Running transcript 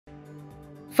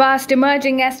Fast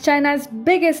emerging as China's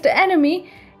biggest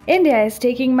enemy, India is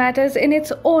taking matters in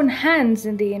its own hands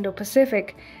in the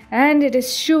Indo-Pacific, and it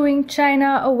is shooing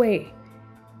China away.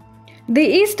 The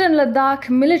Eastern Ladakh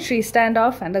military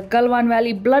standoff and the Galwan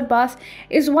Valley bloodbath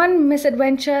is one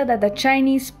misadventure that the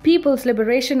Chinese People's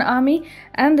Liberation Army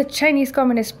and the Chinese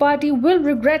Communist Party will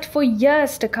regret for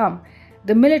years to come.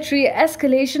 The military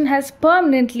escalation has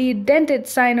permanently dented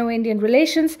Sino-Indian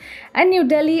relations, and New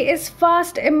Delhi is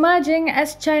fast emerging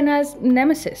as China's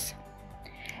nemesis.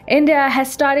 India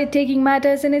has started taking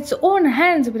matters in its own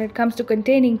hands when it comes to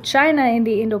containing China in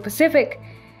the Indo-Pacific.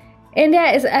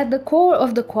 India is at the core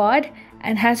of the Quad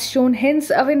and has shown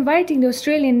hints of inviting the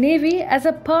Australian Navy as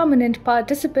a permanent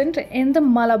participant in the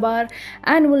Malabar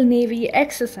annual Navy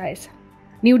exercise.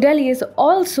 New Delhi is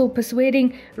also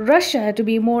persuading Russia to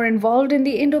be more involved in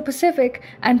the Indo-Pacific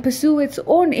and pursue its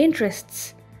own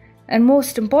interests. And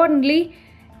most importantly,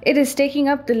 it is taking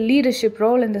up the leadership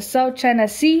role in the South China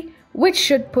Sea, which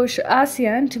should push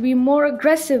ASEAN to be more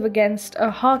aggressive against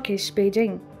a hawkish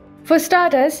Beijing. For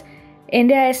starters,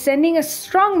 India is sending a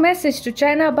strong message to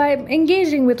China by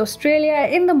engaging with Australia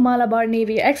in the Malabar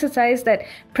Navy exercise that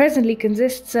presently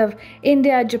consists of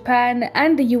India, Japan,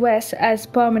 and the US as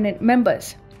permanent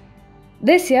members.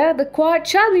 This year, the Quad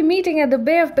shall be meeting at the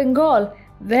Bay of Bengal,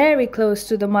 very close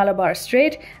to the Malabar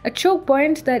Strait, a choke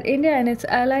point that India and its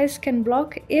allies can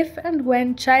block if and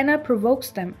when China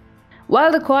provokes them.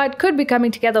 While the Quad could be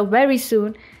coming together very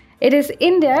soon, it is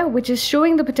India which is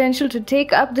showing the potential to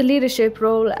take up the leadership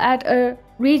role at a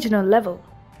regional level.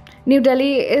 New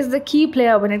Delhi is the key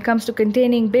player when it comes to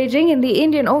containing Beijing in the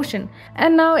Indian Ocean,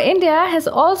 and now India has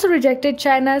also rejected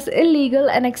China's illegal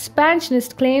and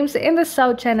expansionist claims in the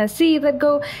South China Sea that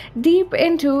go deep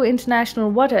into international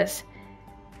waters.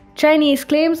 Chinese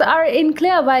claims are in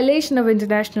clear violation of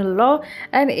international law,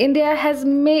 and India has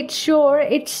made sure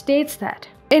it states that.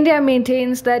 India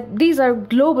maintains that these are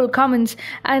global commons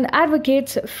and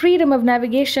advocates freedom of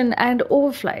navigation and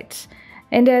overflights.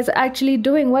 India is actually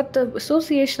doing what the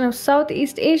Association of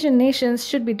Southeast Asian Nations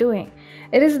should be doing.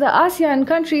 It is the ASEAN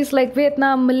countries like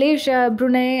Vietnam, Malaysia,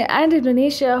 Brunei, and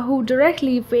Indonesia who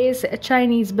directly face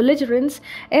Chinese belligerence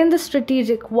in the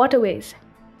strategic waterways.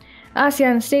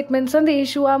 ASEAN statements on the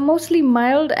issue are mostly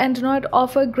mild and do not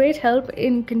offer great help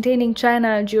in containing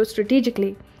China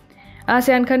geostrategically.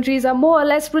 ASEAN countries are more or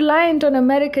less reliant on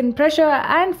American pressure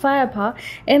and firepower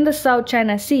in the South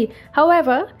China Sea.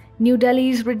 However, New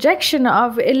Delhi's rejection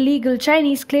of illegal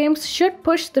Chinese claims should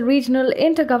push the regional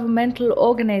intergovernmental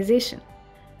organization.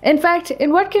 In fact,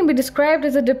 in what can be described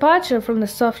as a departure from the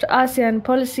soft ASEAN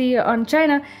policy on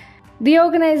China, the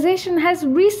organization has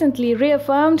recently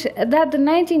reaffirmed that the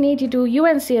 1982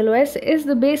 UN CLOS is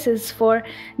the basis for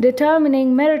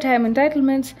determining maritime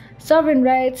entitlements, sovereign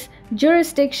rights,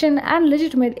 jurisdiction, and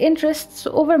legitimate interests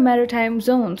over maritime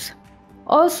zones.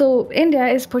 Also, India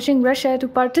is pushing Russia to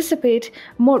participate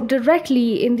more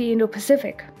directly in the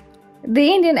Indo-Pacific.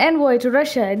 The Indian envoy to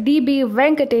Russia, D.B.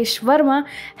 Venkatesh Verma,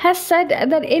 has said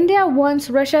that India wants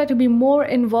Russia to be more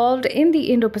involved in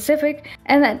the Indo-Pacific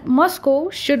and that Moscow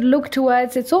should look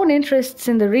towards its own interests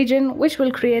in the region, which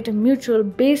will create a mutual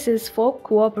basis for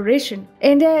cooperation.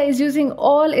 India is using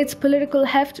all its political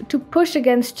heft to push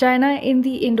against China in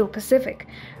the Indo-Pacific.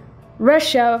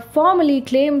 Russia formally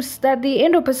claims that the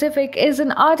Indo-Pacific is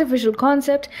an artificial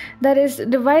concept that is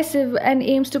divisive and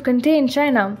aims to contain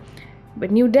China. But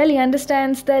New Delhi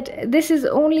understands that this is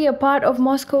only a part of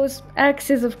Moscow's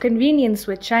axis of convenience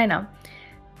with China.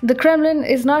 The Kremlin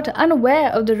is not unaware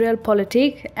of the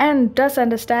realpolitik and does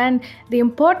understand the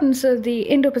importance of the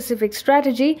Indo-Pacific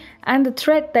strategy and the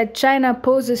threat that China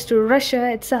poses to Russia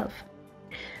itself.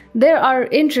 There are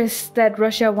interests that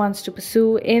Russia wants to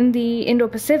pursue in the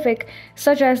Indo-Pacific,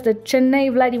 such as the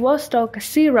Chennai-Vladivostok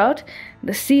sea route.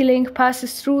 The sea link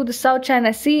passes through the South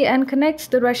China Sea and connects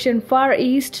the Russian Far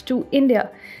East to India.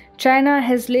 China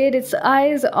has laid its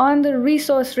eyes on the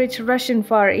resource-rich Russian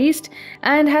Far East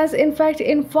and has in fact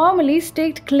informally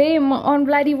staked claim on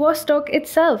Vladivostok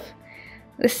itself.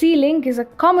 The sea link is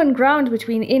a common ground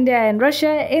between India and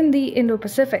Russia in the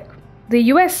Indo-Pacific. The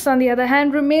US, on the other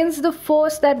hand, remains the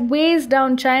force that weighs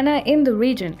down China in the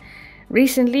region.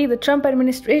 Recently, the Trump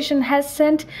administration has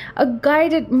sent a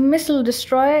guided missile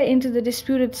destroyer into the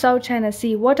disputed South China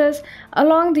Sea waters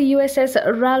along the USS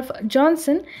Ralph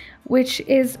Johnson, which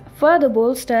is further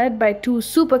bolstered by two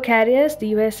supercarriers,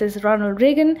 the USS Ronald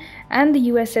Reagan and the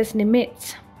USS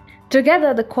Nimitz.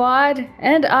 Together, the Quad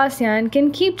and ASEAN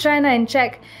can keep China in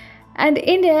check, and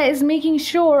India is making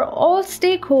sure all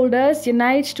stakeholders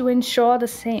unite to ensure the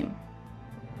same.